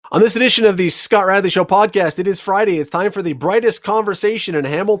On this edition of the Scott Radley Show podcast, it is Friday. It's time for the brightest conversation in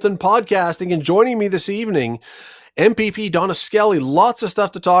Hamilton podcasting. And joining me this evening, MPP Donna Skelly. Lots of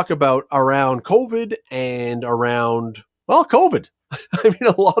stuff to talk about around COVID and around, well, COVID. I mean,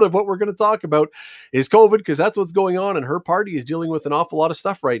 a lot of what we're going to talk about is COVID because that's what's going on. And her party is dealing with an awful lot of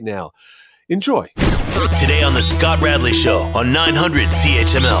stuff right now. Enjoy. Today on the Scott Radley Show on 900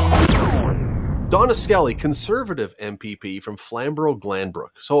 CHML. Donna Skelly, Conservative MPP from Flamborough,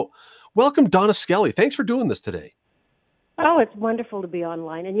 Glanbrook. So welcome, Donna Skelly. Thanks for doing this today. Oh, it's wonderful to be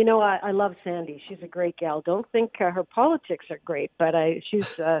online. And, you know, I love Sandy. She's a great gal. Don't think her politics are great, but she's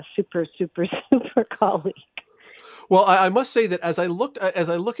a super colleague. Well, I must say that as I look at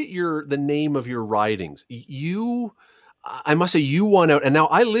the name of your ridings, I must say you won out. And now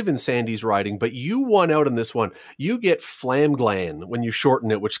I live in Sandy's riding, but you won out in this one. You get Flamglan when you shorten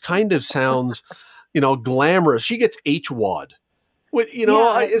it, which kind of sounds, glamorous. She gets HWAD.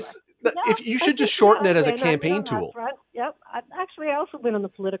 If you should just shorten it as a campaign tool. Yep. I also went on the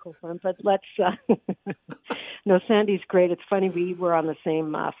political front, but let's. No, Sandy's great. It's funny. We were on the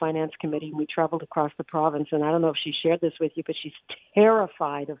same finance committee, and we traveled across the province. And I don't know if she shared this with you, but she's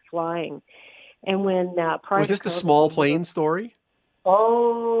terrified of flying. And when was this the small plane story?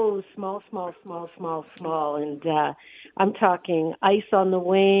 Oh, small. And I'm talking ice on the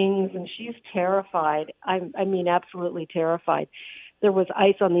wings, and she's terrified. I mean, absolutely terrified. There was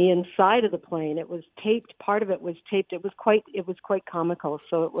ice on the inside of the plane. It was taped. Part of it was taped. It was quite comical.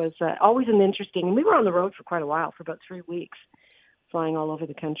 So it was always an interesting. And we were on the road for quite a while, for about 3 weeks, flying all over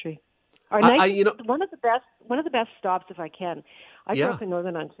the country. One of the best stops, if I can. I grew up in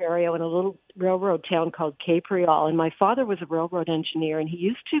Northern Ontario in a little railroad town called Capriol, and my father was a railroad engineer, and he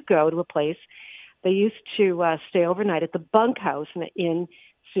used to go to a place. They used to stay overnight at the bunkhouse in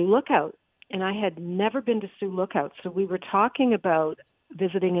Sioux Lookout, and I had never been to Sioux Lookout, so we were talking about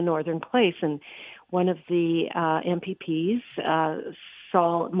visiting a northern place, and one of the MPPs,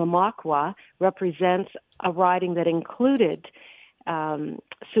 Saul Mamakwa, represents a riding that included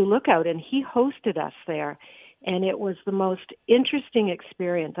Sioux Lookout, and he hosted us there, and it was the most interesting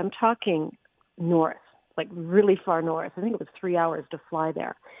experience. I'm talking north, like really far north. I think it was 3 hours to fly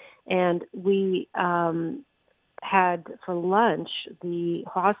there, and we had for lunch. The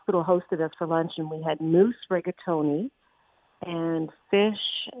hospital hosted us for lunch, and we had moose rigatoni and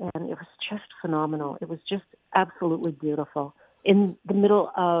fish, and it was just phenomenal. It was just absolutely beautiful in the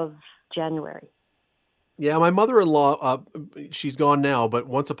middle of January. Yeah, my mother-in-law, she's gone now, but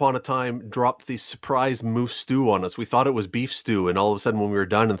once upon a time dropped the surprise moose stew on us. We thought it was beef stew, and all of a sudden when we were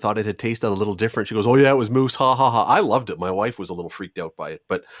done and thought it had tasted a little different, she goes, "Oh yeah, it was moose, ha ha ha." I loved it. My wife was a little freaked out by it.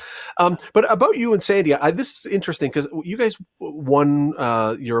 But about you and Sandy, this is interesting because you guys won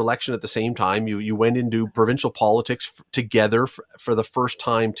your election at the same time. You went into provincial politics together for the first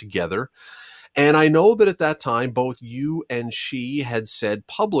time together. And I know that at that time, both you and she had said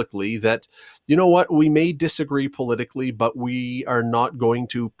publicly that, you know what, we may disagree politically, but we are not going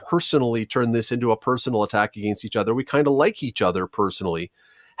to personally turn this into a personal attack against each other. We kind of like each other personally.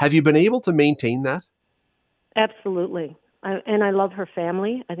 Have you been able to maintain that? Absolutely. And I love her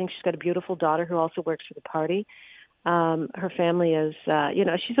family. I think she's got a beautiful daughter who also works for the party. Her family is,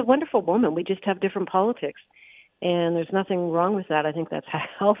 she's a wonderful woman. We just have different politics. And there's nothing wrong with that. I think that's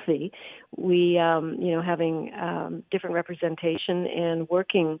healthy. We, having different representation and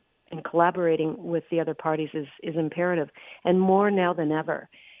working and collaborating with the other parties is imperative. And more now than ever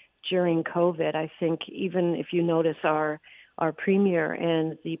during COVID. I think even if you notice our premier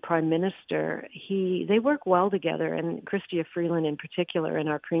and the prime minister, they work well together. And Chrystia Freeland in particular and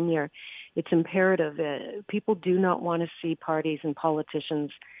our premier, it's imperative. People do not want to see parties and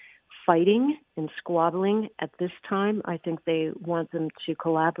politicians fighting and squabbling at this time. I think they want them to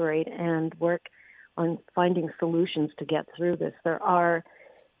collaborate and work on finding solutions to get through this. There are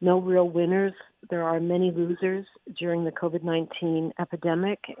no real winners. There are many losers during the COVID-19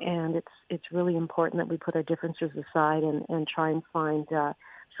 epidemic, and it's really important that we put our differences aside and try and find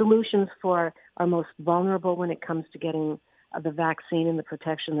solutions for our most vulnerable when it comes to getting the vaccine and the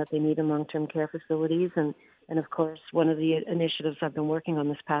protection that they need in long-term care facilities. And of course, one of the initiatives I've been working on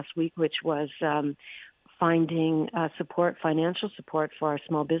this past week, which was finding financial support for our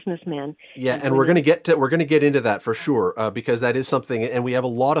small businessmen. Yeah, and we're going to get into that for sure, because that is something, and we have a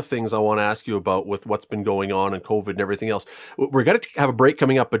lot of things I want to ask you about with what's been going on and COVID and everything else. We're going to have a break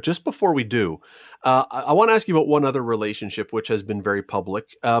coming up, but just before we do, I want to ask you about one other relationship which has been very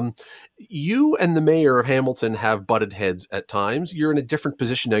public. You and the mayor of Hamilton have butted heads at times. You're in a different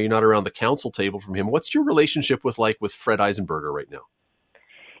position now. You're not around the council table from him. What's your relationship with Fred Eisenberger right now?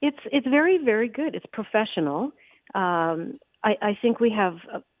 It's very, very good. It's professional. I think we have.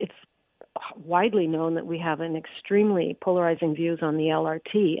 widely known that we have an extremely polarizing views on the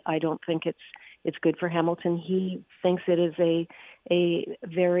LRT. I don't think it's good for Hamilton. He thinks it is a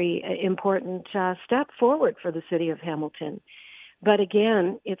very important step forward for the city of Hamilton. But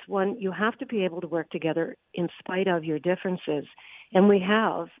again, it's one you have to be able to work together in spite of your differences. And we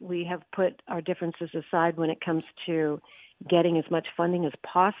have put our differences aside when it comes to getting as much funding as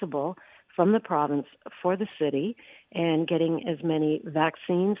possible from the province for the city and getting as many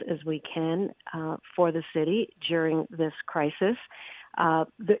vaccines as we can for the city during this crisis.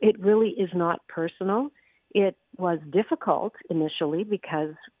 It really is not personal. It was difficult initially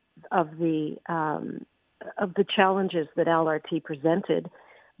because of the challenges that LRT presented.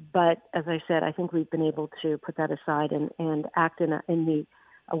 But as I said, I think we've been able to put that aside and act in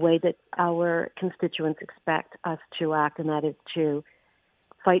a way that our constituents expect us to act, and that is to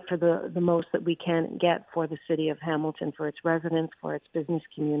fight for the most that we can get for the city of Hamilton, for its residents, for its business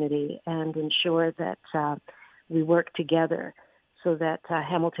community, and ensure that we work together so that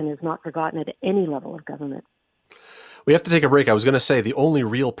Hamilton is not forgotten at any level of government. We have to take a break. I was going to say the only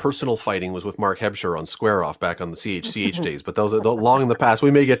real personal fighting was with Mark Hebscher on Square Off back on the CHCH days, but those are long in the past.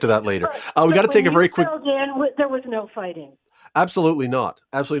 We may get to that later. We got to take a very quick... There was no fighting. Absolutely not.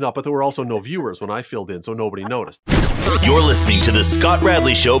 Absolutely not. But there were also no viewers when I filled in, so nobody noticed. You're listening to the Scott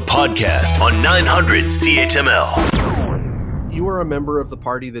Radley Show podcast on 900 CHML. You are a member of the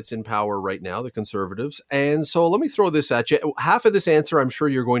party that's in power right now, the Conservatives. And so let me throw this at you. Half of this answer I'm sure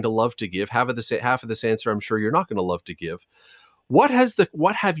you're going to love to give. Half of this answer I'm sure you're not going to love to give. What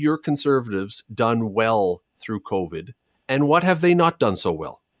have your Conservatives done well through COVID, and what have they not done so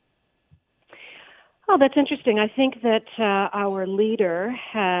well? Oh, that's interesting. I think that our leader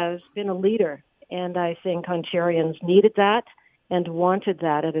has been a leader, and I think Ontarians needed that and wanted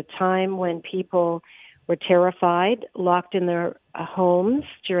that at a time when people were terrified, locked in their homes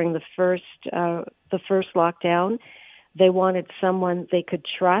during the first lockdown. They wanted someone they could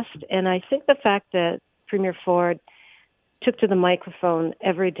trust, and I think the fact that Premier Ford took to the microphone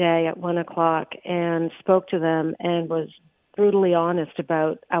every day at 1:00 and spoke to them and was brutally honest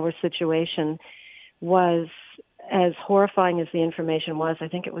about our situation was, as horrifying as the information was, I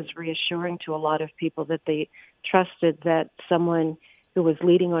think it was reassuring to a lot of people that they trusted that someone who was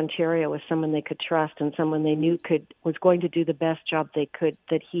leading Ontario was someone they could trust and someone they knew was going to do the best job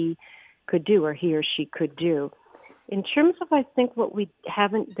that he could do, or he or she could do. In terms of, I think, what we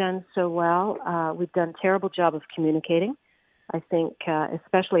haven't done so well, we've done a terrible job of communicating. I think,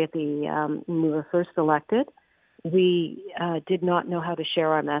 especially when we were first elected, we did not know how to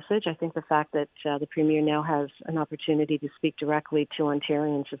share our message. I think the fact that the Premier now has an opportunity to speak directly to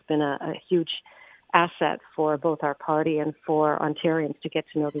Ontarians has been a huge asset for both our party and for Ontarians to get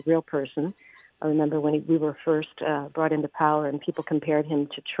to know the real person. I remember when we were first brought into power and people compared him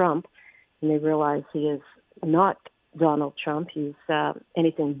to Trump, and they realized he is not Donald Trump. He's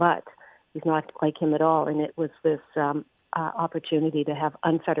anything but. He's not like him at all. And it was this opportunity to have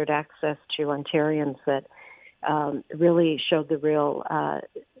unfettered access to Ontarians that really showed the real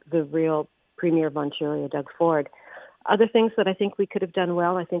Premier of Ontario, Doug Ford. Other things that I think we could have done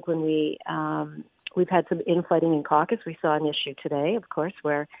well, I think when we've had some infighting in caucus. We saw an issue today, of course,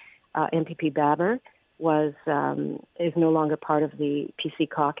 where MPP Baber is no longer part of the PC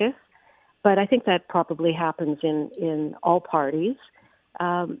caucus. But I think that probably happens in all parties.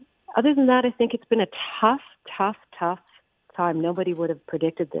 Other than that, I think it's been a tough time. Nobody would have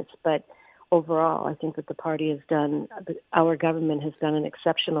predicted this, but overall, I think that our government has done an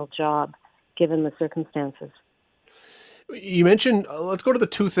exceptional job given the circumstances. You mentioned, let's go to the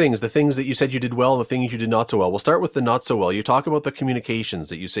two things, the things that you said you did well and the things you did not so well. We'll start with the not so well. You talk about the communications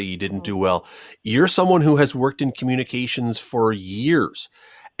that you say you didn't do well. You're someone who has worked in communications for years,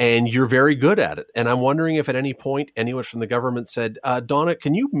 and you're very good at it. And I'm wondering if at any point anyone from the government said, Donna,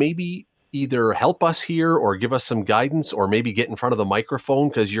 can you maybe either help us here or give us some guidance or maybe get in front of the microphone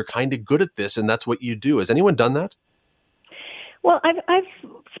because you're kind of good at this and that's what you do. Has anyone done that? Well, I've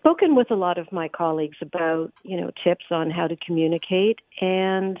spoken with a lot of my colleagues about, tips on how to communicate,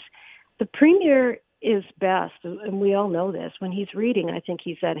 and the Premier is best, and we all know this. When he's reading, I think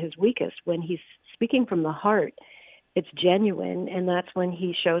he's at his weakest. When he's speaking from the heart, it's genuine, and that's when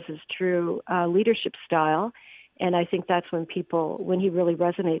he shows his true leadership style. And I think that's when he really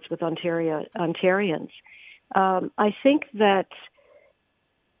resonates with Ontarians. I think that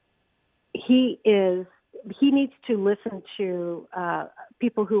he needs to listen to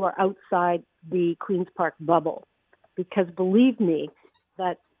people who are outside the Queen's Park bubble, because believe me,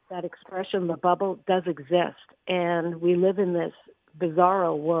 that expression, the bubble, does exist. And we live in this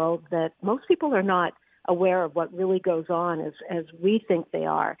bizarro world that most people are not aware of what really goes on as we think they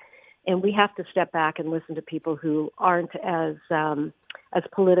are. And we have to step back and listen to people who aren't as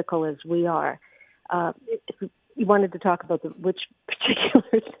political as we are. If you wanted to talk about which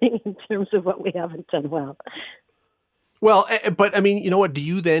particular thing in terms of what we haven't done well. Well, but I mean, you know what?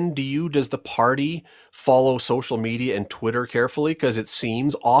 Does the party follow social media and Twitter carefully? Because it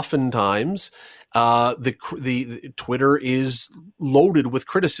seems oftentimes the Twitter is loaded with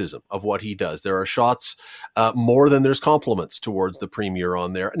criticism of what he does. There are shots more than there's compliments towards the premier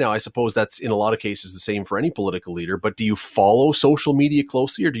on there. Now, I suppose that's in a lot of cases the same for any political leader, but do you follow social media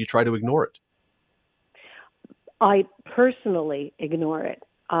closely or do you try to ignore it? I personally ignore it.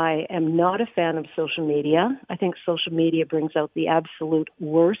 I am not a fan of social media. I think social media brings out the absolute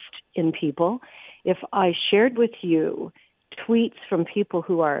worst in people. If I shared with you tweets from people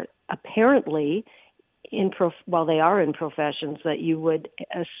who are apparently they are in professions that you would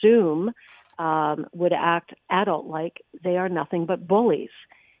assume would act adult-like, they are nothing but bullies.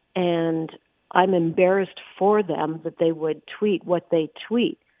 And I'm embarrassed for them that they would tweet what they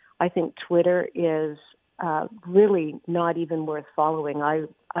tweet. I think Twitter is really not even worth following. I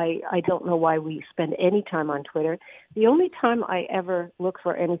don't know why we spend any time on Twitter. The only time I ever look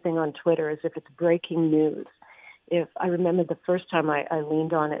for anything on Twitter is if it's breaking news. If I remember the first time I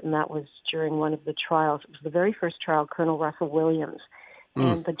leaned on it, and that was during one of the trials. It was the very first trial, Colonel Russell Williams.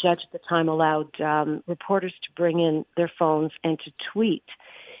 And the judge at the time allowed reporters to bring in their phones and to tweet.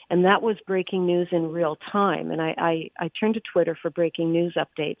 And that was breaking news in real time. And I turned to Twitter for breaking news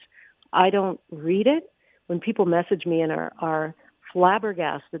updates. I don't read it. When people message me and are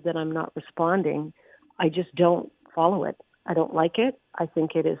flabbergasted that I'm not responding, I just don't follow it. I don't like it. I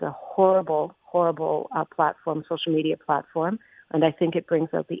think it is a horrible, horrible platform, social media platform, and I think it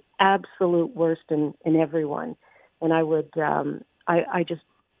brings out the absolute worst in everyone. And I would, I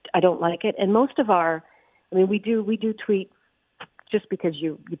don't like it. And most of we do tweet just because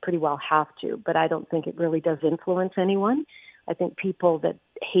you pretty well have to, but I don't think it really does influence anyone. I think people that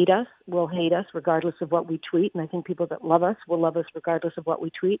hate us will hate us regardless of what we tweet, and I think people that love us will love us regardless of what we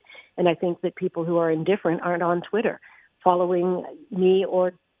tweet. And I think that people who are indifferent aren't on Twitter following me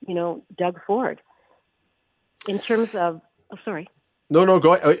or, Doug Ford. In terms of, sorry. No,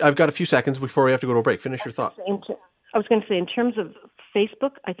 go ahead. I've got a few seconds before we have to go to a break. Finish your thought. I was going to say, in terms of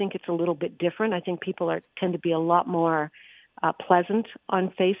Facebook, I think it's a little bit different. I think people tend to be a lot more pleasant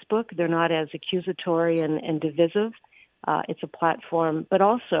on Facebook. They're not as accusatory and divisive. It's a platform, but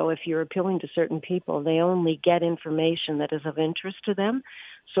also if you're appealing to certain people, they only get information that is of interest to them.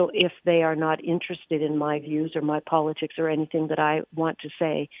 So if they are not interested in my views or my politics or anything that I want to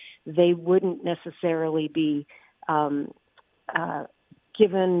say, they wouldn't necessarily be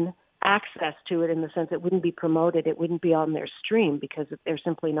given access to it in the sense it wouldn't be promoted. It wouldn't be on their stream because they're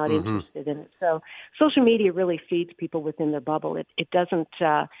simply not interested in it. So social media really feeds people within their bubble. It doesn't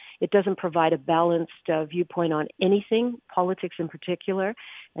provide a balanced viewpoint on anything, politics in particular.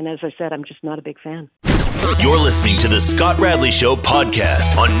 And as I said, I'm just not a big fan. You're listening to the Scott Radley Show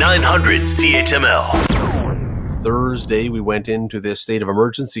podcast on 900 CHML. Thursday, we went into this state of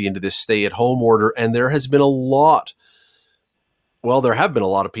emergency, into this stay-at-home order, and there have been a lot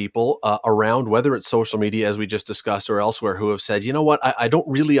of people around, whether it's social media, as we just discussed, or elsewhere, who have said, you know what, I don't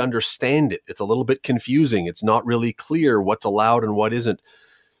really understand it. It's a little bit confusing. It's not really clear what's allowed and what isn't.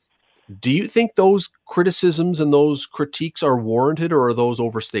 Do you think those criticisms and those critiques are warranted, or are those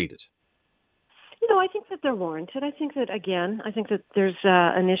overstated? I think that they're warranted. I think that there's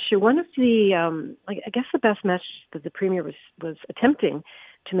an issue. One of the, I guess the best message that the Premier was attempting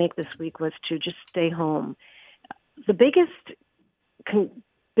to make this week was to just stay home. The biggest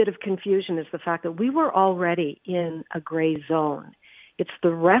bit of confusion is the fact that we were already in a gray zone. It's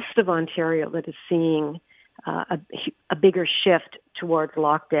the rest of Ontario that is seeing a bigger shift towards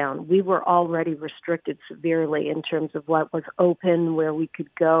lockdown. We were already restricted severely in terms of what was open, where we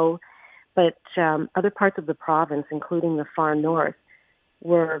could go. But other parts of the province, including the far north,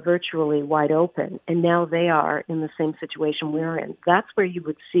 were virtually wide open. And now they are in the same situation we're in. That's where you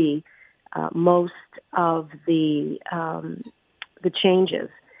would see most of the changes.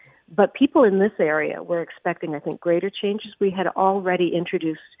 But people in this area were expecting, I think, greater changes. We had already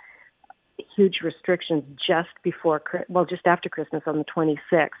introduced huge restrictions just after Christmas on the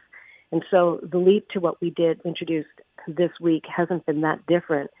 26th. And so the leap to what we did introduced this week hasn't been that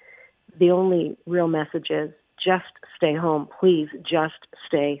different. The only real message is just stay home. Please just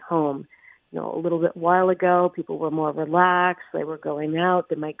stay home. A little bit while ago, people were more relaxed. They were going out.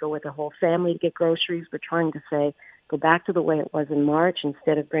 They might go with a whole family to get groceries. We're trying to say, go back to the way it was in March.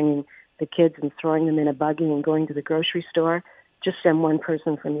 Instead of bringing the kids and throwing them in a buggy and going to the grocery store, just send one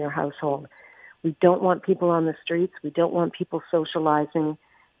person from your household. We don't want people on the streets. We don't want people socializing.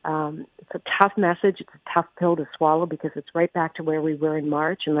 It's a tough message. It's a tough pill to swallow because it's right back to where we were in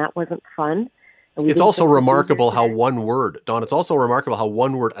March, and that wasn't fun. It's also remarkable how one word, Don, it's also remarkable how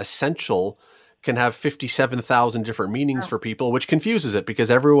one word, essential, can have 57,000 different meanings for people, which confuses it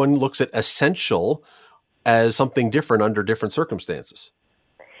because everyone looks at essential as something different under different circumstances.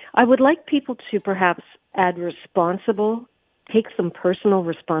 I would like people to perhaps add responsible, take some personal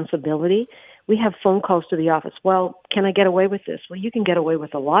responsibility. We have phone calls to the office. Well, can I get away with this? Well, you can get away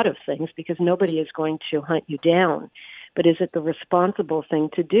with a lot of things because nobody is going to hunt you down. But is it the responsible thing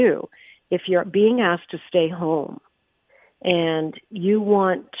to do? If you're being asked to stay home and you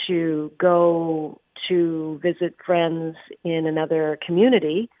want to go to visit friends in another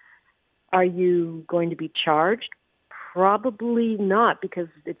community, are you going to be charged? Probably not, because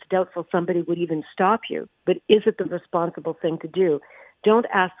it's doubtful somebody would even stop you. But is it the responsible thing to do? Don't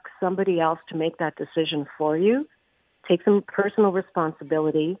ask somebody else to make that decision for you. Take some personal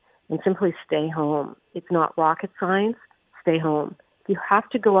responsibility and simply stay home. It's not rocket science. Stay home. If you have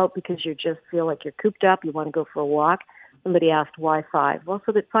to go out because you just feel like you're cooped up, you want to go for a walk, somebody asked why 5. Well,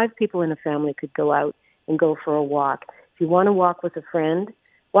 so that 5 people in a family could go out and go for a walk. If you want to walk with a friend,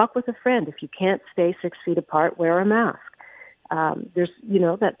 walk with a friend. If you can't stay 6 feet apart, wear a mask.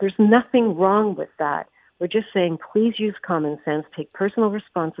 There's nothing wrong with that. We're just saying, please use common sense, take personal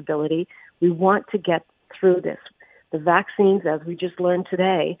responsibility. We want to get through this. The vaccines, as we just learned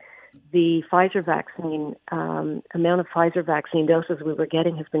today, the Pfizer vaccine, amount of Pfizer vaccine doses we were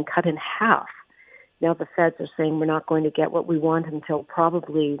getting has been cut in half. Now the feds are saying we're not going to get what we want until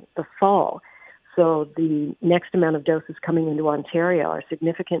probably the fall. So the next amount of doses coming into Ontario are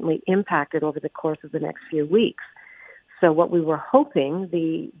significantly impacted over the course of the next few weeks. So what we were hoping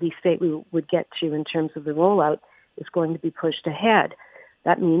the state we would get to in terms of the rollout is going to be pushed ahead.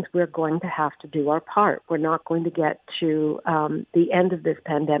 That means we're going to have to do our part. We're not going to get to the end of this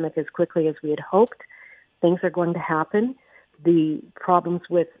pandemic as quickly as we had hoped. Things are going to happen. The problems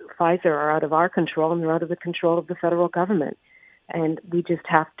with Pfizer are out of our control, and they're out of the control of the federal government. And we just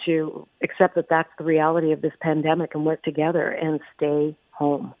have to accept that that's the reality of this pandemic and work together and stay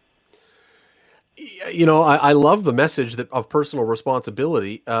home. You know, I love the message of personal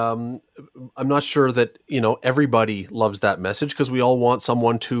responsibility. I'm not sure that, everybody loves that message because we all want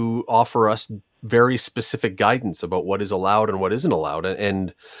someone to offer us very specific guidance about what is allowed and what isn't allowed.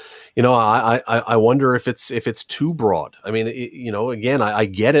 And I wonder if it's too broad. I mean, again, I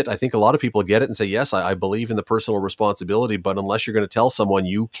get it. I think a lot of people get it and say, yes, I believe in the personal responsibility, but unless you're going to tell someone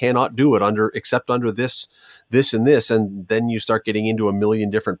you cannot do it except under this, and this, and then you start getting into a million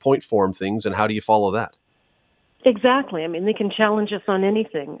different point form things. And how do you follow that? Exactly. I mean, they can challenge us on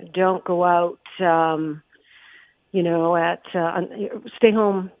anything. Don't go out, stay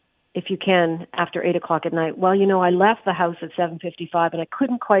home if you can after 8 o'clock at night. Well, I left the house at 7:55 and I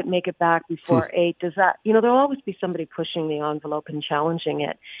couldn't quite make it back before 8. Does that, there'll always be somebody pushing the envelope and challenging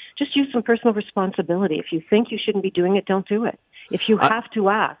it. Just use some personal responsibility. If you think you shouldn't be doing it, don't do it. If you have to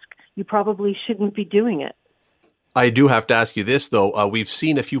ask, you probably shouldn't be doing it. I do have to ask you this, though. We've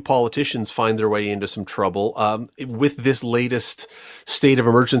seen a few politicians find their way into some trouble. With this latest state of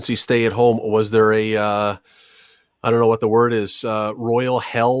emergency stay at home, was there I don't know what the word is, royal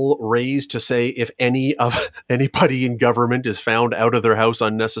hell raised to say if anybody in government is found out of their house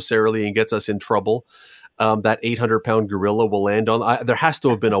unnecessarily and gets us in trouble, that 800-pound gorilla will land on? There has to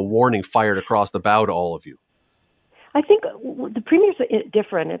have been a warning fired across the bow to all of you. I think the premier's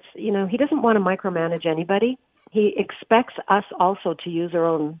different. It's, he doesn't want to micromanage anybody. He expects us also to use our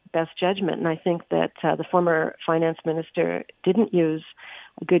own best judgment. And I think that the former finance minister didn't use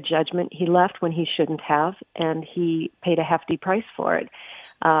a good judgment. He left when he shouldn't have, and he paid a hefty price for it.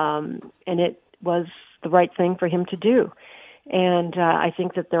 And it was the right thing for him to do. And I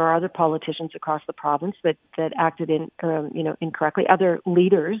think that there are other politicians across the province that acted incorrectly, other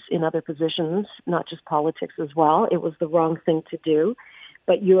leaders in other positions, not just politics as well. It was the wrong thing to do.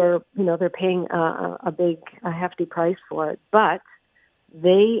 But they're paying a hefty price for it. But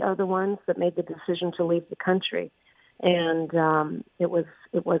they are the ones that made the decision to leave the country. And it was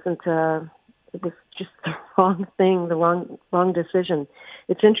just the wrong thing, the wrong decision.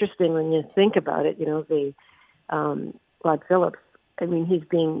 It's interesting when you think about it. Rod Phillips, I mean, he's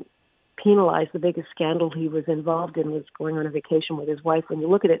being penalized. The biggest scandal he was involved in was going on a vacation with his wife. When you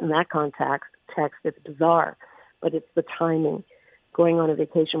look at it in that context, it's bizarre, but it's the timing. Going on a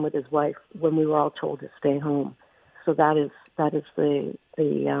vacation with his wife when we were all told to stay home. So that is a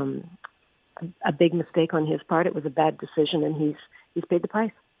big mistake on his part. It was a bad decision, and he's paid the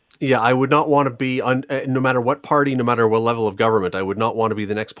price. Yeah, I would not want to be no matter what party, no matter what level of government, I would not want to be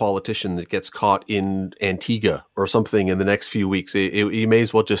the next politician that gets caught in Antigua or something in the next few weeks. You may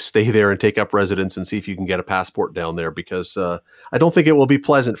as well just stay there and take up residence and see if you can get a passport down there, because I don't think it will be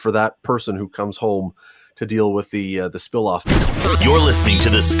pleasant for that person who comes home to deal with the spill off. You're listening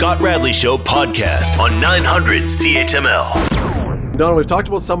to the Scott Radley Show podcast on 900 CHML. Donna, we've talked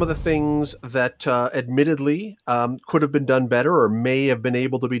about some of the things that admittedly could have been done better or may have been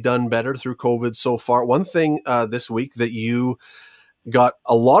able to be done better through COVID so far. One thing this week that you got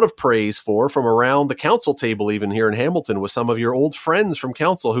a lot of praise for from around the council table, even here in Hamilton, was some of your old friends from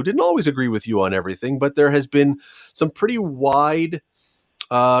council who didn't always agree with you on everything, but there has been some pretty widespread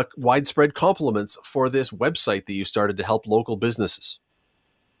compliments for this website that you started to help local businesses.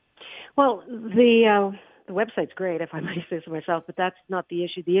 Well, the website's great, if I may say so myself, but that's not the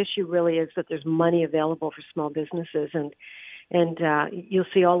issue. The issue really is that there's money available for small businesses, and you'll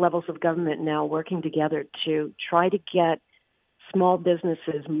see all levels of government now working together to try to get small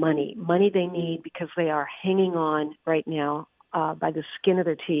businesses money they need, because they are hanging on right now by the skin of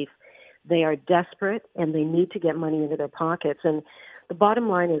their teeth. They are desperate, and they need to get money into their pockets. And the bottom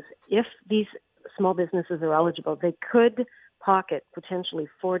line is, if these small businesses are eligible, they could pocket potentially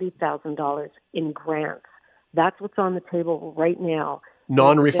 $40,000 in grants. That's what's on the table right now.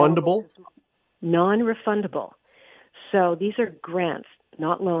 Non-refundable? Non-refundable. So these are grants,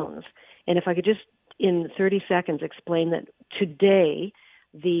 not loans. And if I could just, in 30 seconds, explain that today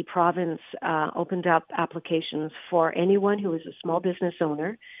the province opened up applications for anyone who is a small business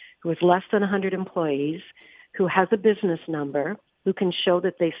owner, who has less than 100 employees, who has a business number, who can show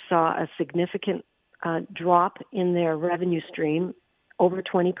that they saw a significant drop in their revenue stream, over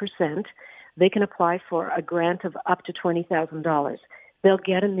 20%. They can apply for a grant of up to $20,000. They'll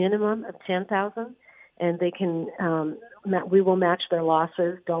get a minimum of $10,000, and they can. We will match their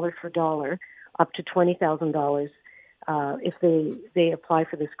losses dollar for dollar up to $20,000 if they apply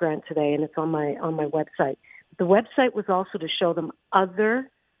for this grant today, and it's on my website. The website was also to show them other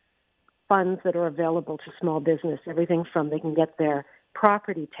funds that are available to small business. Everything from, they can get their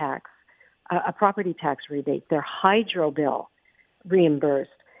property tax, a property tax rebate, their hydro bill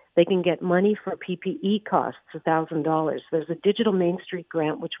reimbursed. They can get money for PPE costs, $1,000. There's a Digital Main Street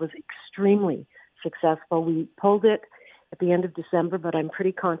grant, which was extremely successful. We pulled it at the end of December, but I'm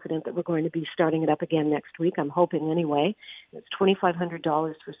pretty confident that we're going to be starting it up again next week. I'm hoping anyway. It's $2,500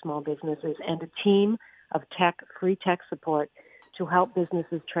 for small businesses and a team of free tech support to help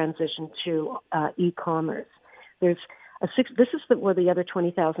businesses transition to e-commerce. This is where the other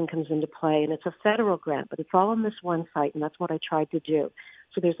 $20,000 comes into play, and it's a federal grant, but it's all on this one site, and that's what I tried to do.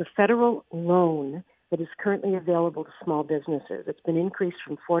 So there's a federal loan that is currently available to small businesses. It's been increased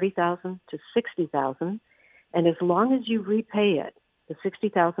from $40,000 to $60,000, and as long as you repay it, the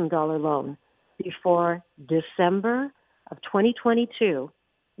 $60,000 loan, before December of 2022,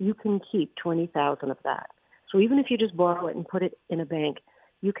 you can keep $20,000 of that. So even if you just borrow it and put it in a bank,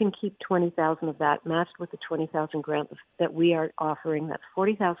 you can keep $20,000 of that, matched with the $20,000 grant that we are offering. That's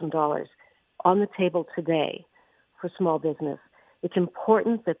 $40,000 on the table today for small business. It's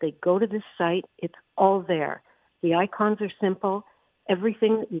important that they go to this site. It's all there. The icons are simple.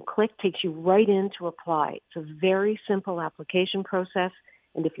 Everything that you click takes you right in to apply. It's a very simple application process.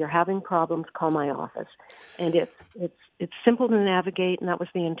 And if you're having problems, call my office. And it's simple to navigate, and that was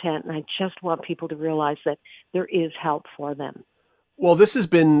the intent. And I just want people to realize that there is help for them. Well, this has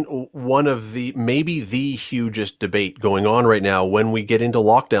been one of maybe the hugest debate going on right now when we get into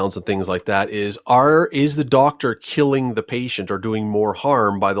lockdowns and things like that is the doctor killing the patient or doing more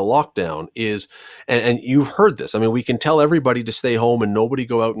harm by the lockdown? And you've heard this. I mean, we can tell everybody to stay home and nobody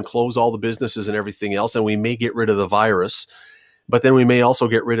go out and close all the businesses and everything else, and we may get rid of the virus, but then we may also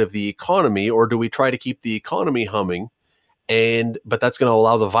get rid of the economy. Or do we try to keep the economy humming? But that's going to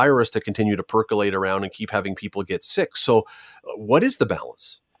allow the virus to continue to percolate around and keep having people get sick. So what is the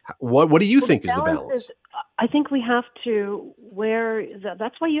balance? What do you think is the balance? I think we have to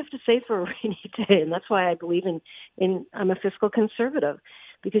that's why you have to save for a rainy day. And that's why I believe in I'm a fiscal conservative,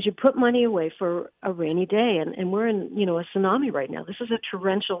 because you put money away for a rainy day, and we're in, a tsunami right now. This is a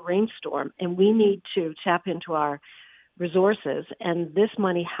torrential rainstorm, and we need to tap into our resources, and this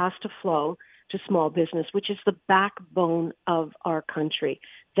money has to flow to small business, which is the backbone of our country.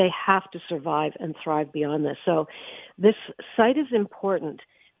 They have to survive and thrive beyond this. So this site is important,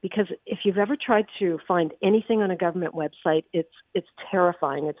 because if you've ever tried to find anything on a government website, it's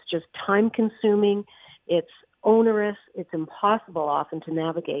terrifying. It's just time-consuming. It's onerous. It's impossible often to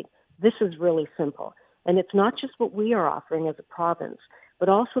navigate. This is really simple. And it's not just what we are offering as a province, but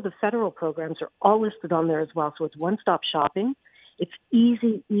also the federal programs are all listed on there as well. So it's one-stop shopping. It's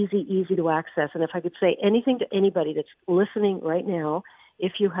easy to access. And if I could say anything to anybody that's listening right now,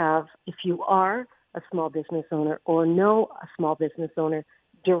 if you are a small business owner or know a small business owner,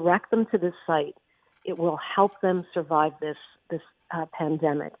 direct them to this site. It will help them survive this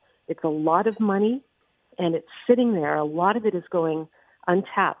pandemic. It's a lot of money, and it's sitting there. A lot of it is going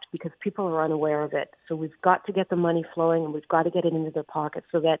untapped because people are unaware of it. So we've got to get the money flowing, and we've got to get it into their pockets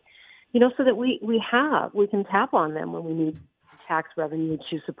so that we can tap on them when we need tax revenue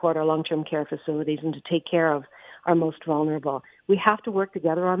to support our long-term care facilities and to take care of our most vulnerable. We have to work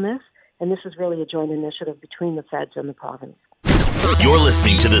together on this, and this is really a joint initiative between the feds and the province. You're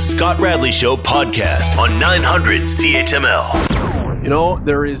listening to the Scott Radley Show podcast on 900 CHML. You know,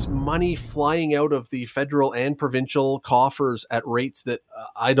 there is money flying out of the federal and provincial coffers at rates that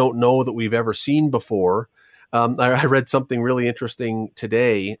I don't know that we've ever seen before. I read something really interesting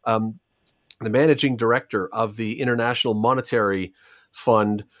today. The managing director of the International Monetary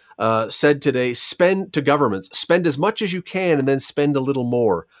Fund said today, spend as much as you can and then spend a little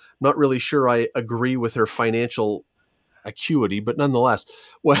more. Not really sure I agree with her financial acuity, but nonetheless,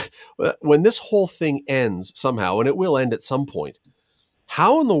 when this whole thing ends somehow, and it will end at some point,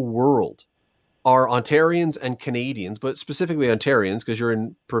 how in the world are Ontarians and Canadians, but specifically Ontarians, because you're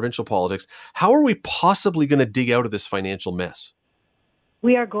in provincial politics, how are we possibly going to dig out of this financial mess?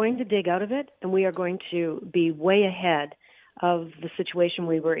 We are going to dig out of it, and we are going to be way ahead of the situation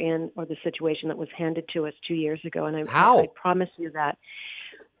we were in or the situation that was handed to us 2 years ago. And I promise you that.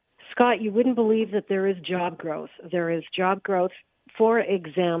 Scott, you wouldn't believe that there is job growth. There is job growth. For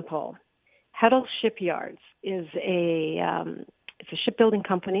example, Heddle Shipyards is it's a shipbuilding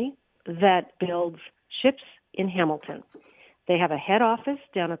company that builds ships in Hamilton. They have a head office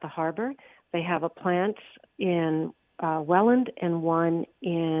down at the harbor. They have a plant in Welland and one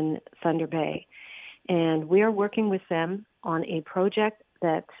in Thunder Bay. And we are working with them on a project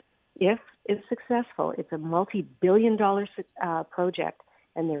that, if it's successful, it's a multi-billion-dollar project,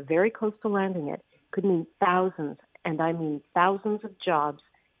 and they're very close to landing it. Could mean thousands, and I mean thousands of jobs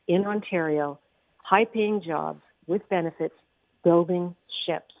in Ontario, high-paying jobs with benefits, building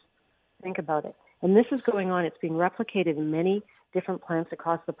ships. Think about it. And this is going on. It's being replicated in many different plants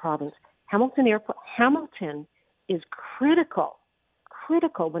across the province. Hamilton is critical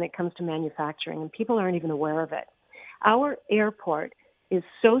when it comes to manufacturing, and people aren't even aware of it. Our airport is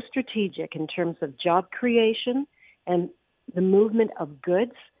so strategic in terms of job creation and the movement of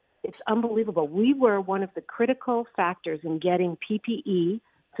goods. It's unbelievable. We were one of the critical factors in getting PPE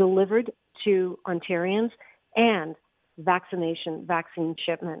delivered to Ontarians and vaccine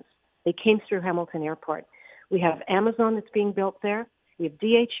shipments. They came through Hamilton Airport. We have Amazon that's being built there. We have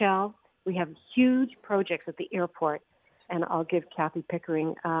DHL. We have huge projects at the airport, and I'll give Kathy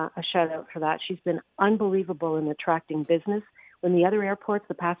Pickering a shout-out for that. She's been unbelievable in attracting business. When the other airports,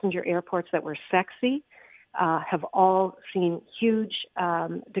 the passenger airports that were sexy, have all seen huge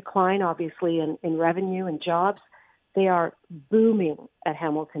decline, obviously, in revenue and jobs, they are booming at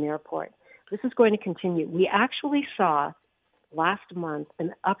Hamilton Airport. This is going to continue. We actually saw last month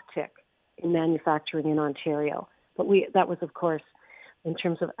an uptick in manufacturing in Ontario, but that was, of course, in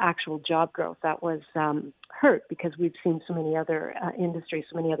terms of actual job growth, that was hurt because we've seen so many other industries,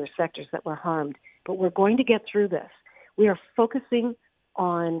 so many other sectors that were harmed. But we're going to get through this. We are focusing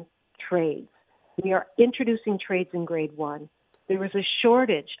on trades. We are introducing trades in grade 1. There is a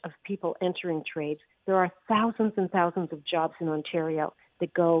shortage of people entering trades. There are thousands and thousands of jobs in Ontario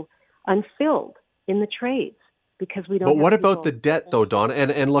that go unfilled in the trades because we don't. But what about the debt, though, Donna?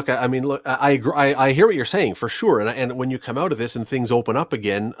 And look, I mean, look, I agree. I hear what you're saying for sure. And when you come out of this and things open up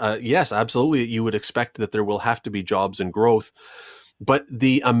again, yes, absolutely, you would expect that there will have to be jobs and growth. But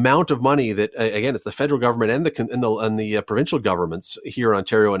the amount of money that, again, it's the federal government and the provincial governments here in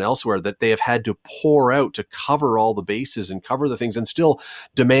Ontario and elsewhere that they have had to pour out to cover all the bases and cover the things, and still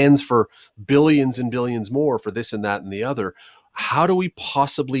demands for billions and billions more for this and that and the other. How do we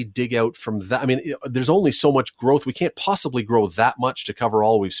possibly dig out from that? I mean, there's only so much growth. We can't possibly grow that much to cover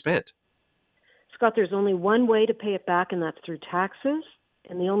all we've spent. Scott, there's only one way to pay it back, and that's through taxes.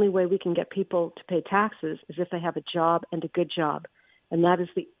 And the only way we can get people to pay taxes is if they have a job and a good job. And that is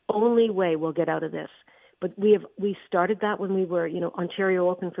the only way we'll get out of this. But we started that when we were, Ontario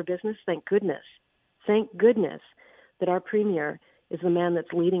open for business. Thank goodness that our premier is the man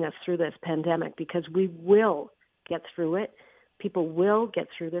that's leading us through this pandemic, because we will get through it. People will get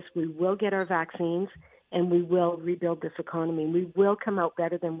through this. We will get our vaccines, and we will rebuild this economy. We will come out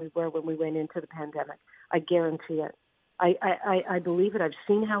better than we were when we went into the pandemic. I guarantee it. I believe it. I've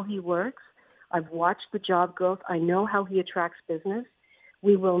seen how he works. I've watched the job growth. I know how he attracts business.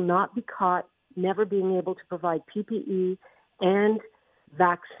 We will not be caught never being able to provide PPE and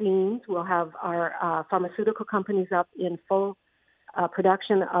vaccines. We'll have our pharmaceutical companies up in full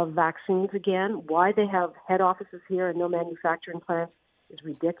production of vaccines again. Why they have head offices here and no manufacturing plants is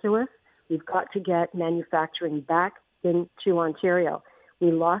ridiculous. We've got to get manufacturing back into Ontario.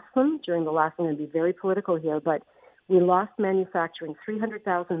 We lost them during the last, I'm going to be very political here, but we lost manufacturing,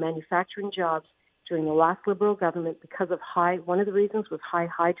 300,000 manufacturing jobs during the last Liberal government because of one of the reasons was high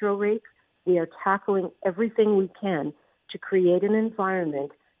hydro rates. We are tackling everything we can to create an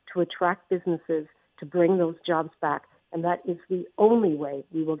environment to attract businesses to bring those jobs back. And that is the only way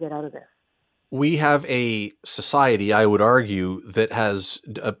we will get out of this. We have a society, I would argue, that has,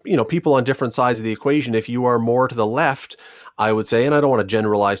 people on different sides of the equation. If you are more to the left, I would say, and I don't want to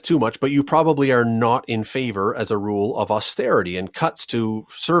generalize too much, but you probably are not in favor, as a rule, of austerity and cuts to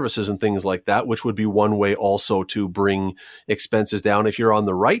services and things like that, which would be one way also to bring expenses down. If you're on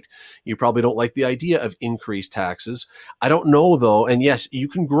the right, you probably don't like the idea of increased taxes. I don't know, though, and yes, you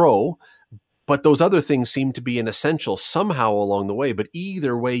can grow, but those other things seem to be an essential somehow along the way. But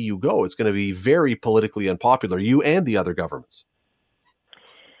either way you go, it's going to be very politically unpopular, you and the other governments.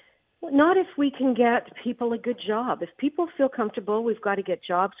 Well, not if we can get people a good job. If people feel comfortable, we've got to get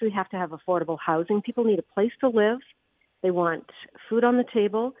jobs. We have to have affordable housing. People need a place to live. They want food on the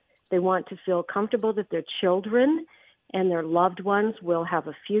table. They want to feel comfortable that their children and their loved ones will have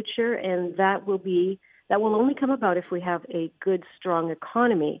a future. And that will only come about if we have a good, strong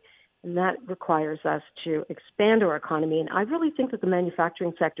economy. And that requires us to expand our economy. And I really think that the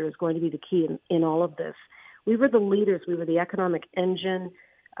manufacturing sector is going to be the key in all of this. We were the leaders. We were the economic engine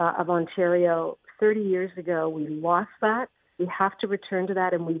of Ontario 30 years ago. We lost that. We have to return to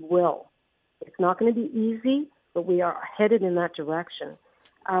that, and we will. It's not going to be easy, but we are headed in that direction.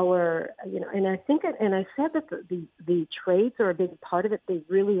 And I said that the trades are a big part of it. They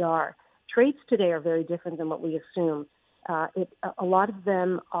really are. Trades today are very different than what we assume. A lot of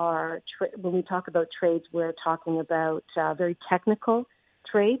them are, when we talk about trades, we're talking about very technical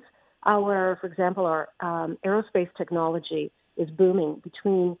trades. For example, our aerospace technology is booming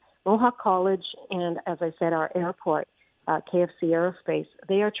between Mohawk College and, as I said, our airport, KFC Aerospace.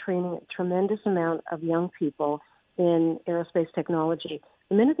 They are training a tremendous amount of young people in aerospace technology.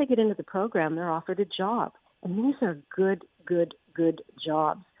 The minute they get into the program, they're offered a job. And these are good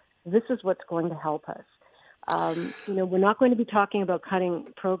jobs. This is what's going to help us. We're not going to be talking about cutting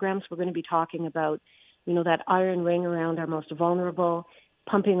programs. We're going to be talking about, that iron ring around our most vulnerable,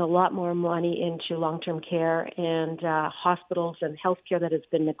 pumping a lot more money into long-term care and hospitals and healthcare that has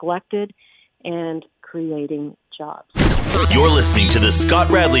been neglected, and creating jobs. You're listening to the Scott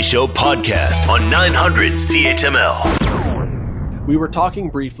Radley Show podcast on 900 CHML. We were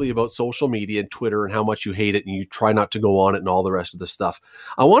talking briefly about social media and Twitter and how much you hate it and you try not to go on it and all the rest of the stuff.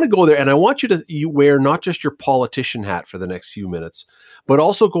 I want to go there, and I want you wear not just your politician hat for the next few minutes, but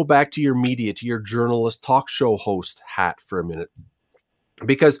also go back to your media, to your journalist, talk show host hat for a minute.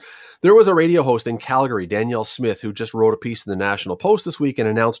 Because there was a radio host in Calgary, Danielle Smith, who just wrote a piece in the National Post this week and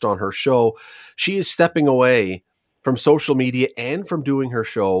announced on her show she is stepping away from social media and from doing her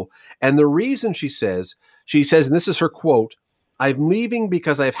show. And the reason, she says, and this is her quote, "I'm leaving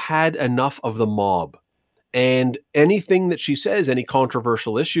because I've had enough of the mob." And anything that she says, any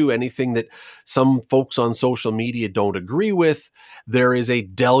controversial issue, anything that some folks on social media don't agree with, there is a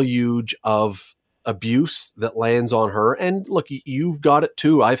deluge of abuse that lands on her. And look, you've got it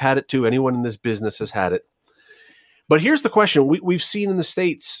too. I've had it too. Anyone in this business has had it. But here's the question. We've seen in the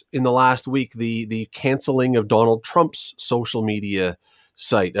States in the last week the canceling of Donald Trump's social media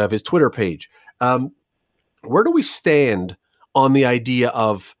site, of his Twitter page. Where do we stand on the idea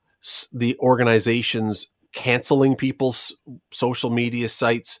of the organizations canceling people's social media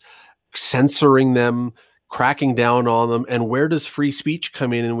sites, censoring them, cracking down on them? And where does free speech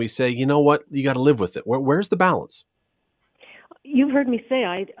come in and we say, you know what, you got to live with it? Where's the balance? You've heard me say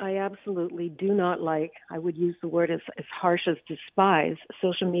I absolutely do not like, I would use the word as harsh as despise,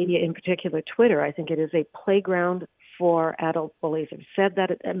 social media, in particular Twitter. I think it is a playground for adult bullies. I've said that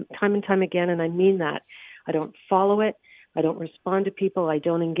time and time again, and I mean that. I don't follow it. I don't respond to people. I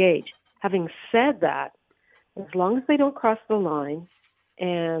don't engage. Having said that, as long as they don't cross the line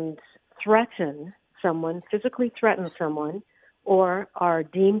and threaten someone, physically threaten someone, or are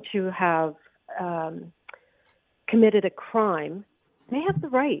deemed to have committed a crime, they have the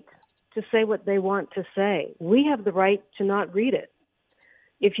right to say what they want to say. We have the right to not read it.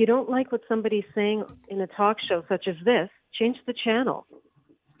 If you don't like what somebody's saying in a talk show such as this, change the channel.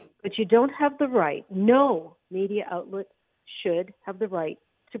 But you don't have the right, no media outlet should have the right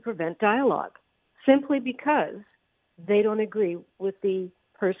to prevent dialogue simply because they don't agree with the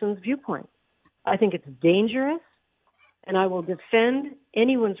person's viewpoint. I think it's dangerous. And I will defend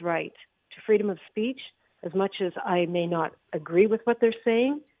anyone's right to freedom of speech as much as I may not agree with what they're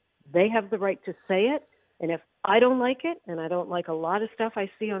saying. They have the right to say it. And if I don't like it, and I don't like a lot of stuff I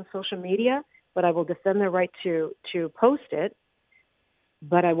see on social media, but I will defend their right to post it,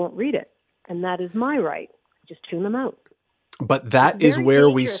 but I won't read it. And that is my right. Just tune them out. But that is where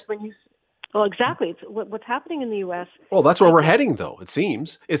we... Well, exactly. It's what's happening in the U.S. Well, that's where we're heading, though, it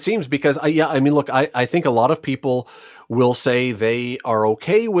seems. It seems because, look, I think a lot of people will say they are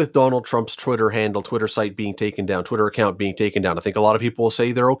okay with Donald Trump's Twitter handle, Twitter site being taken down, Twitter account being taken down. I think a lot of people will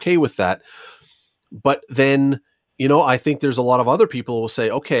say they're okay with that. But then, I think there's a lot of other people who will say,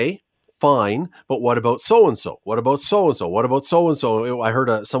 okay, fine, but what about so-and-so? What about so-and-so? What about so-and-so? I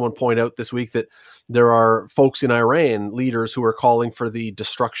heard someone point out this week that there are folks in Iran, leaders who are calling for the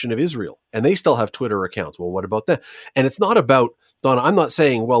destruction of Israel, and they still have Twitter accounts. Well, what about that? And it's not about, Donna, I'm not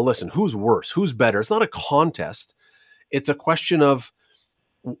saying, well, listen, who's worse? Who's better? It's not a contest. It's a question of,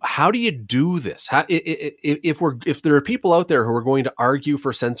 how do you do this? If there are people out there who are going to argue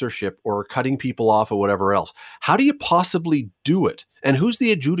for censorship or cutting people off or whatever else, how do you possibly do it? And who's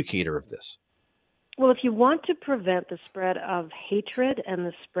the adjudicator of this? Well, if you want to prevent the spread of hatred and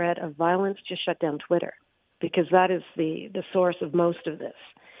the spread of violence, just shut down Twitter, because that is the source of most of this.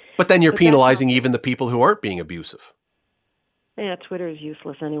 But then you're penalizing even the people who aren't being abusive. Yeah, Twitter is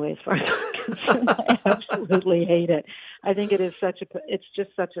useless anyway, as far as I'm concerned. I absolutely hate it. I think it's just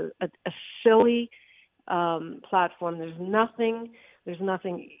such a silly platform. There's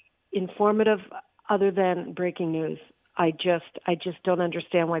nothing informative other than breaking news. I just don't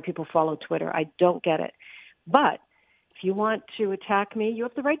understand why people follow Twitter. I don't get it. But if you want to attack me, you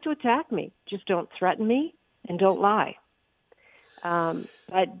have the right to attack me. Just don't threaten me and don't lie.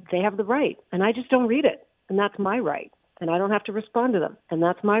 But they have the right, and I just don't read it, and that's my right. And I don't have to respond to them, and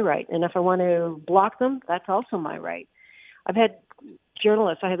that's my right. And if I want to block them, that's also my right. I've had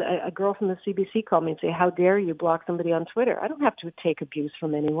journalists, I had a girl from the CBC call me and say, how dare you block somebody on Twitter? I don't have to take abuse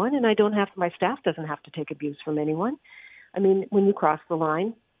from anyone, and my staff doesn't have to take abuse from anyone. I mean, when you cross the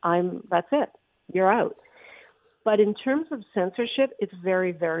line, that's it. You're out. But in terms of censorship, it's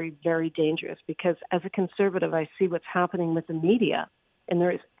very, very, very dangerous, because as a conservative, I see what's happening with the media, and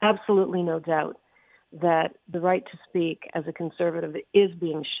there is absolutely no doubt that the right to speak as a conservative is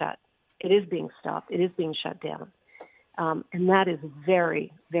being shut. It is being stopped. It is being shut down. And that is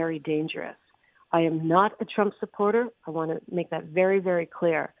very, very dangerous. I am not a Trump supporter. I want to make that very, very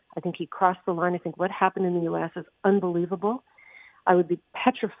clear. I think he crossed the line. I think what happened in the U.S. is unbelievable. I would be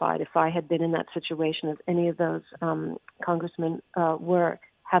petrified if I had been in that situation, as any of those congressmen were.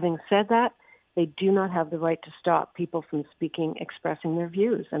 Having said that, they do not have the right to stop people from speaking, expressing their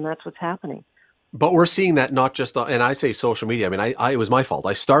views, and that's what's happening. But we're seeing that not just, and I say social media, I mean, it was my fault.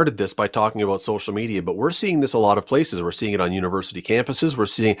 I started this by talking about social media, but we're seeing this a lot of places. We're seeing it on university campuses. We're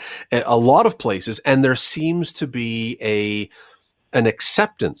seeing a lot of places, and there seems to be an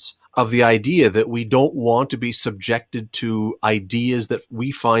acceptance of the idea that we don't want to be subjected to ideas that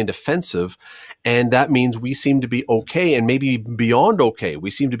we find offensive. And that means we seem to be okay, and maybe beyond okay. We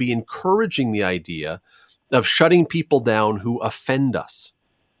seem to be encouraging the idea of shutting people down who offend us.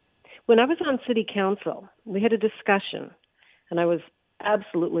 When I was on city council, we had a discussion, and I was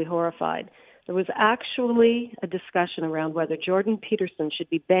absolutely horrified. There was actually a discussion around whether Jordan Peterson should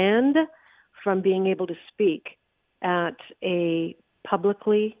be banned from being able to speak at a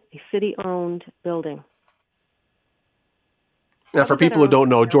city-owned building. Now, for people who don't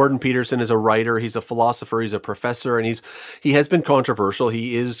know, Jordan Peterson is a writer. He's a philosopher. He's a professor, and he has been controversial.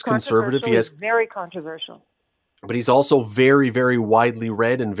 He is conservative. He is very controversial. But he's also very, very widely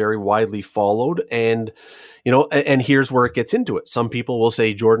read and very widely followed. And, and here's where it gets into it. Some people will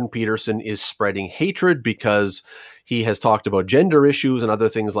say Jordan Peterson is spreading hatred because he has talked about gender issues and other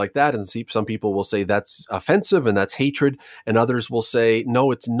things like that. And some people will say that's offensive and that's hatred. And others will say,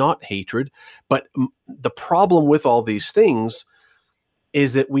 no, it's not hatred. But the problem with all these things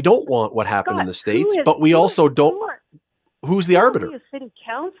is that we don't want what happened in the States, but we also don't. Who's the arbiter? Who are city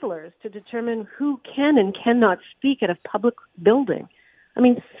councilors to determine who can and cannot speak at a public building? I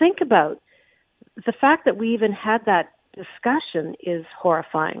mean, think about the fact that we even had that discussion is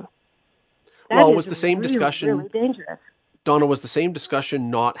horrifying. Well, it was the same discussion. Really dangerous. Donna, was the same discussion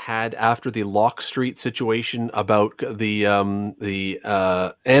not had after the Lock Street situation about the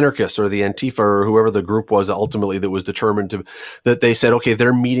anarchists or the Antifa or whoever the group was ultimately that was determined that they said, okay,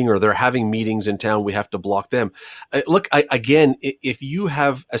 they're meeting or they're having meetings in town, we have to block them. Look, again, if you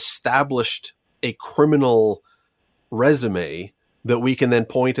have established a criminal resume that we can then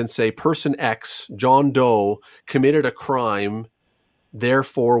point and say, person X, John Doe, committed a crime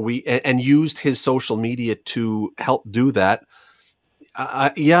therefore and used his social media to help do that.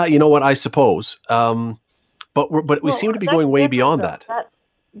 Yeah, you know what? I suppose. But we seem to be going way beyond that.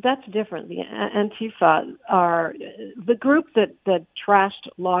 That's different. The Antifa are the group that trashed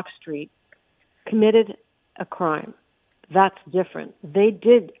Locke Street committed a crime. That's different. They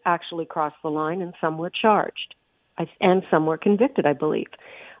did actually cross the line, and some were charged, and some were convicted, I believe.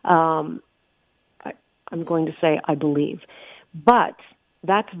 I'm going to say I believe. But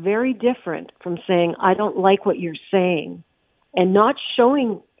that's very different from saying, I don't like what you're saying, and not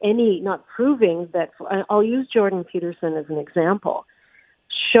showing not proving that. I'll use Jordan Peterson as an example.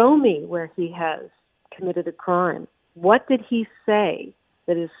 Show me where he has committed a crime. What did he say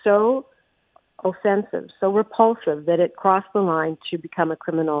that is so offensive, so repulsive that it crossed the line to become a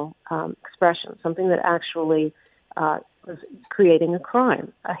criminal expression, something that actually was creating a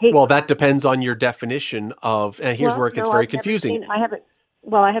crime, a hate crime. That depends on your definition of, and here's where it gets very confusing. I haven't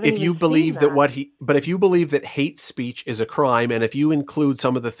if you believe that if you believe that hate speech is a crime, and if you include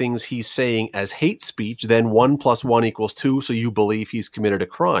some of the things he's saying as hate speech, then 1 + 1 = 2. So you believe he's committed a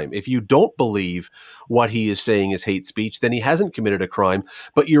crime. If you don't believe what he is saying is hate speech, then he hasn't committed a crime,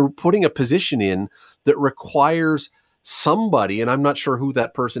 but you're putting a position in that requires somebody, and I'm not sure who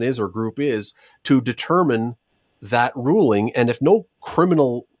that person is or group is, to determine that ruling. And if no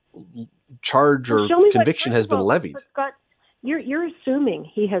criminal charge or conviction has been levied. Scott, you're assuming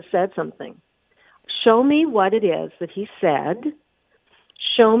he has said something. Show me what it is that he said.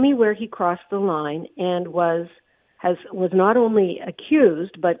 Show me where he crossed the line and was not only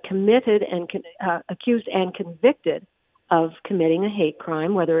accused but committed and accused and convicted of committing a hate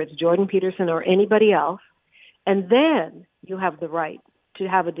crime, whether it's Jordan Peterson or anybody else. And then you have the right to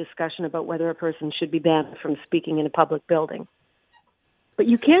have a discussion about whether a person should be banned from speaking in a public building. But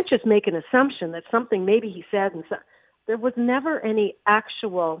you can't just make an assumption that something maybe he said and there was never any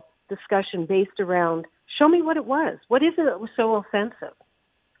actual discussion based around, show me what it was. What is it that was so offensive?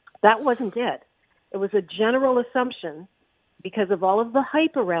 That wasn't it. It was a general assumption because of all of the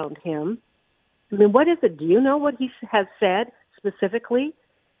hype around him. I mean, what is it? Do you know what he has said specifically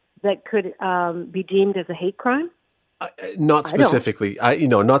that could be deemed as a hate crime? Not specifically. I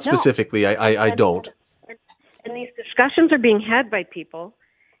don't. And these discussions are being had by people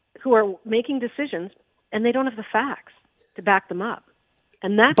who are making decisions, and they don't have the facts to back them up.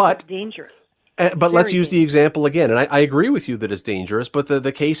 And that's dangerous. But let's use the example again. And I agree with you that it's dangerous, but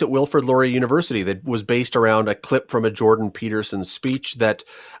the case at Wilfrid Laurier University that was based around a clip from a Jordan Peterson speech that,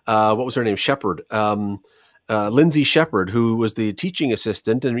 what was her name? Shepherd. Lindsay Shepherd, who was the teaching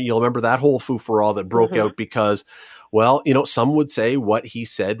assistant. And you'll remember that whole foo-for-all that broke out because, some would say what he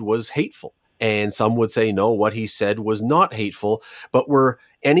said was hateful. And some would say, no, what he said was not hateful. But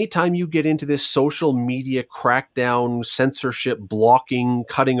anytime you get into this social media crackdown, censorship, blocking,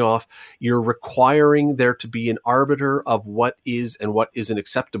 cutting off, you're requiring there to be an arbiter of what is and what isn't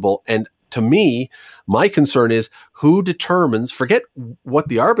acceptable. And to me, my concern is who determines, forget what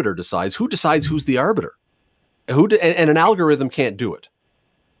the arbiter decides, who decides who's the arbiter? And an algorithm can't do it.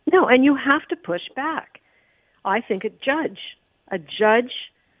 No, and you have to push back. I think a judge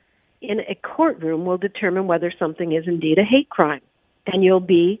in a courtroom will determine whether something is indeed a hate crime, and you'll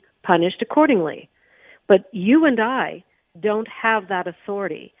be punished accordingly. But you and I don't have that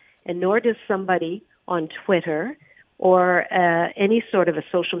authority, and nor does somebody on Twitter or any sort of a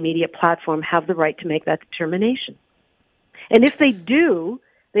social media platform have the right to make that determination. And if they do,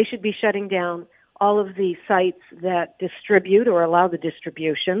 they should be shutting down all of the sites that distribute or allow the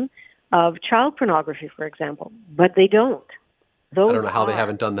distribution of child pornography, for example. But they don't. I don't know how they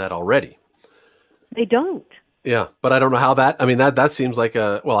haven't done that already. They don't. Yeah, but I don't know how that seems like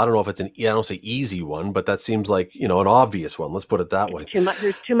I don't know if it's I don't say easy one, but that seems like, an obvious one. Let's put it that way.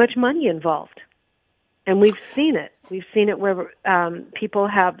 There's too much money involved. And we've seen it. We've seen it where people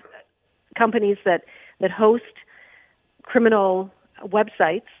have companies that host criminal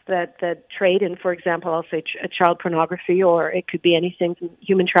websites that trade in, for example, I'll say child pornography, or it could be anything from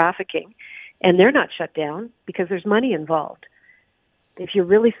human trafficking. And they're not shut down because there's money involved. If you're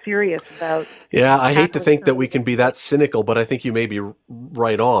really serious about... Yeah, I hate to think that we can be that cynical, but I think you may be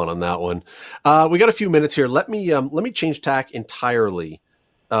right on that one. We got a few minutes here. Let me change tack entirely.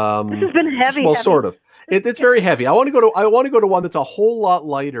 This has been heavy. Well, sort of. It's very heavy. I want to go to one that's a whole lot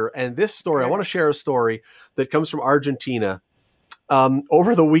lighter. And this story, I want to share a story that comes from Argentina.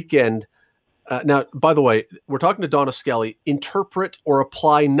 Over the weekend, now, by the way, we're talking to Donna Skelly. Interpret or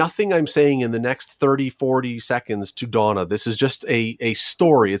apply nothing I'm saying in the next 30, 40 seconds to Donna. This is just a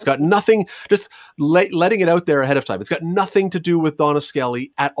story. It's got nothing, just letting it out there ahead of time. It's got nothing to do with Donna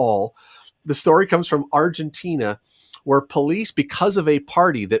Skelly at all. The story comes from Argentina, where police, because of a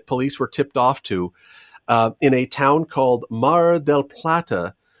party that police were tipped off to in a town called Mar del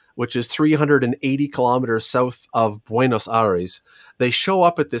Plata, which is 380 kilometers south of Buenos Aires, they show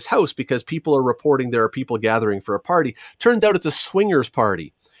up at this house because people are reporting there are people gathering for a party. Turns out it's a swingers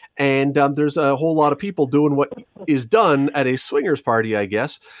party. And there's a whole lot of people doing what is done at a swingers party, I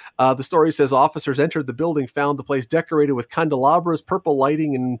guess. The story says officers entered the building, found the place decorated with candelabras, purple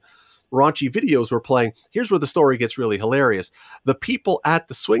lighting, and raunchy videos were playing. Here's where the story gets really hilarious. The people at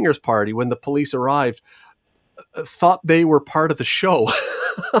the swingers party, when the police arrived, thought they were part of the show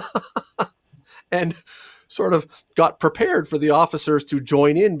and sort of got prepared for the officers to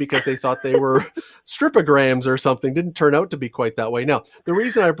join in because they thought they were stripograms or something. Didn't turn out to be quite that way. Now, the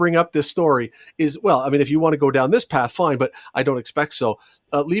reason I bring up this story is, well, I mean, if you want to go down this path, fine, but I don't expect so.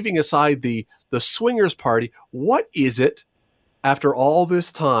 Leaving aside the swingers party, what is it after all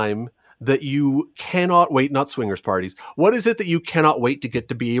this time that you cannot wait, not swingers parties, what is it that you cannot wait to get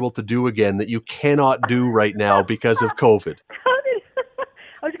to be able to do again that you cannot do right now because of COVID?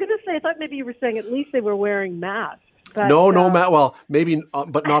 I was going to say, I thought maybe you were saying at least they were wearing masks. But, no, well, maybe,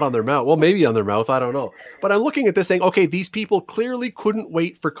 but not on their mouth. Well, maybe on their mouth. I don't know. But I'm looking at this thing. Okay, these people clearly couldn't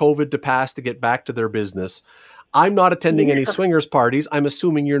wait for COVID to pass to get back to their business. I'm not attending any swingers parties. I'm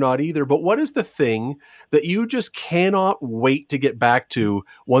assuming you're not either. But what is the thing that you just cannot wait to get back to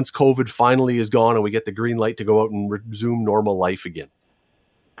once COVID finally is gone and we get the green light to go out and resume normal life again?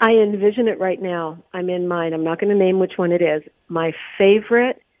 I envision it right now. I'm in mine. I'm not going to name which one it is. My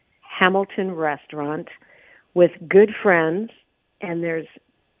favorite Hamilton restaurant with good friends, and there's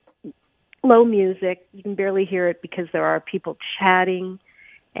low music. You can barely hear it because there are people chatting,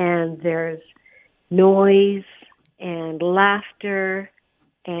 and there's noise and laughter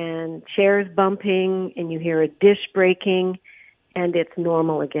and chairs bumping, and you hear a dish breaking, and it's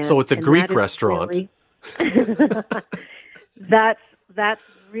normal again. So it's a Greek restaurant. Really, that's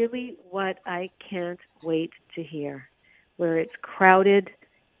really what I can't wait to hear, where it's crowded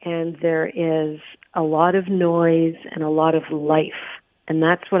and there is a lot of noise and a lot of life. And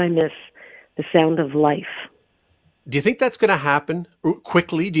that's what I miss, the sound of life. Do you think that's going to happen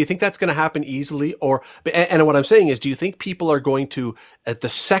quickly? Do you think that's going to happen easily? And what I'm saying is, do you think people are going to, at the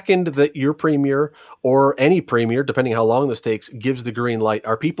second that your premier or any premier, depending how long this takes, gives the green light,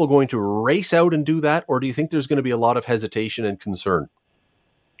 are people going to race out and do that? Or do you think there's going to be a lot of hesitation and concern?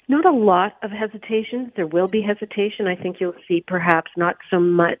 Not a lot of hesitation. There will be hesitation. I think you'll see perhaps not so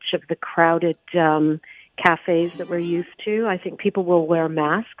much of the crowded cafes that we're used to. I think people will wear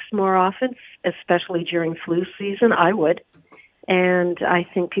masks more often, especially during flu season. I would. And I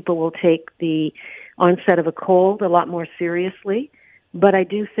think people will take the onset of a cold a lot more seriously. But I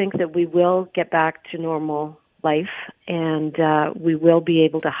do think that we will get back to normal life, and we will be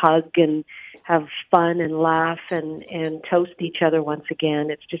able to hug and have fun and laugh and toast each other once again.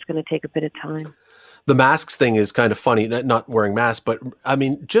 It's just going to take a bit of time. The masks thing is kind of funny, not wearing masks, but I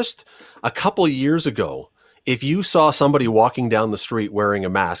mean, just a couple of years ago, if you saw somebody walking down the street wearing a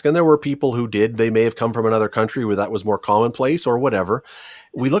mask, and there were people who did, they may have come from another country where that was more commonplace or whatever,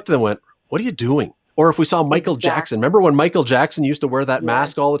 we looked at them and went, what are you doing? Or if we saw Michael Jackson, remember when Michael Jackson used to wear that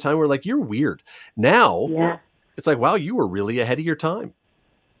mask all the time? We're like, you're weird. Now, it's like, wow, you were really ahead of your time.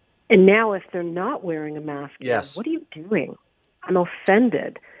 And now if they're not wearing a mask, what are you doing? I'm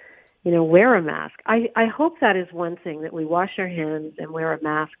offended. Wear a mask. I hope that is one thing, that we wash our hands and wear a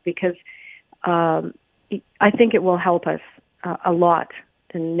mask, because I think it will help us a lot.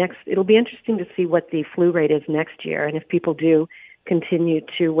 And it'll be interesting to see what the flu rate is next year, and if people do continue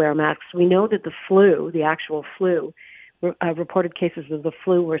to wear masks. We know that the actual flu, reported cases of the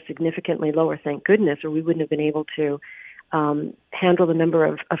flu were significantly lower, thank goodness, or we wouldn't have been able to handle the number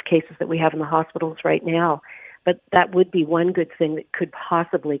of cases that we have in the hospitals right now. But that would be one good thing that could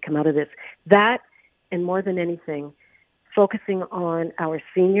possibly come out of this. That, and more than anything, focusing on our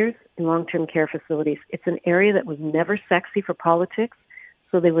seniors in long-term care facilities. It's an area that was never sexy for politics,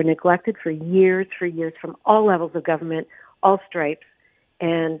 so they were neglected for years from all levels of government, all stripes.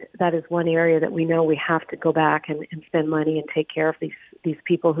 And that is one area that we know we have to go back and spend money and take care of these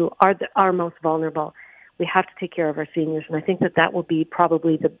people who are most vulnerable. We have to take care of our seniors, and I think that will be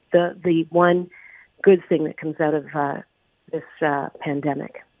probably the one good thing that comes out of this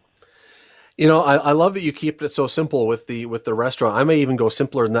pandemic. I love that you keep it so simple with the restaurant. I may even go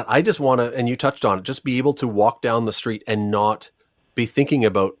simpler than that. I just want to, and you touched on it, just be able to walk down the street and not be thinking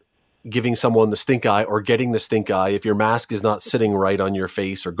about giving someone the stink eye or getting the stink eye if your mask is not sitting right on your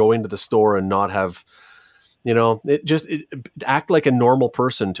face, or going to the store and not have, act like a normal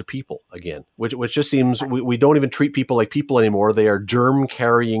person to people again, which just seems, we don't even treat people like people anymore. They are germ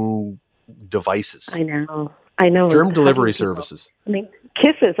carrying devices. I know. I know. Germ delivery services. I mean,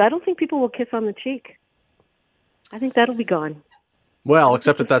 kisses. I don't think people will kiss on the cheek. I think that'll be gone. Well,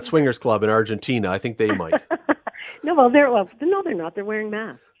 except at that swingers club in Argentina. I think they might. No, they're not. They're wearing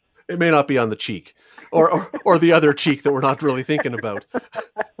masks. It may not be on the cheek or the other cheek that we're not really thinking about.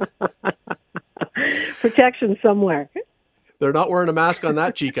 Protection somewhere. They're not wearing a mask on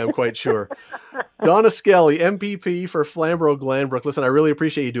that cheek, I'm quite sure. Donna Skelly, MPP for Flamborough, Glanbrook. Listen, I really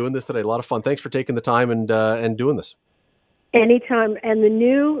appreciate you doing this today. A lot of fun. Thanks for taking the time and doing this. Anytime. And the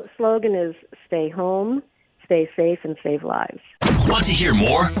new slogan is stay home, stay safe, and save lives. Want to hear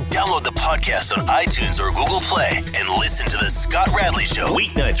more? Download the podcast on iTunes or Google Play and listen to The Scott Radley Show.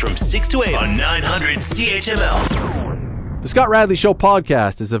 Weeknights from 6 to 8 on 900 CHML. The Scott Radley Show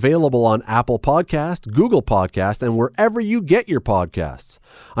podcast is available on Apple Podcast, Google Podcast, and wherever you get your podcasts.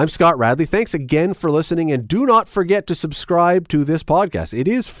 I'm Scott Radley. Thanks again for listening, and do not forget to subscribe to this podcast. It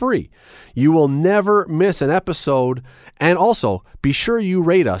is free. You will never miss an episode, and also be sure you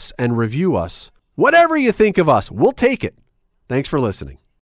rate us and review us. Whatever you think of us, we'll take it. Thanks for listening.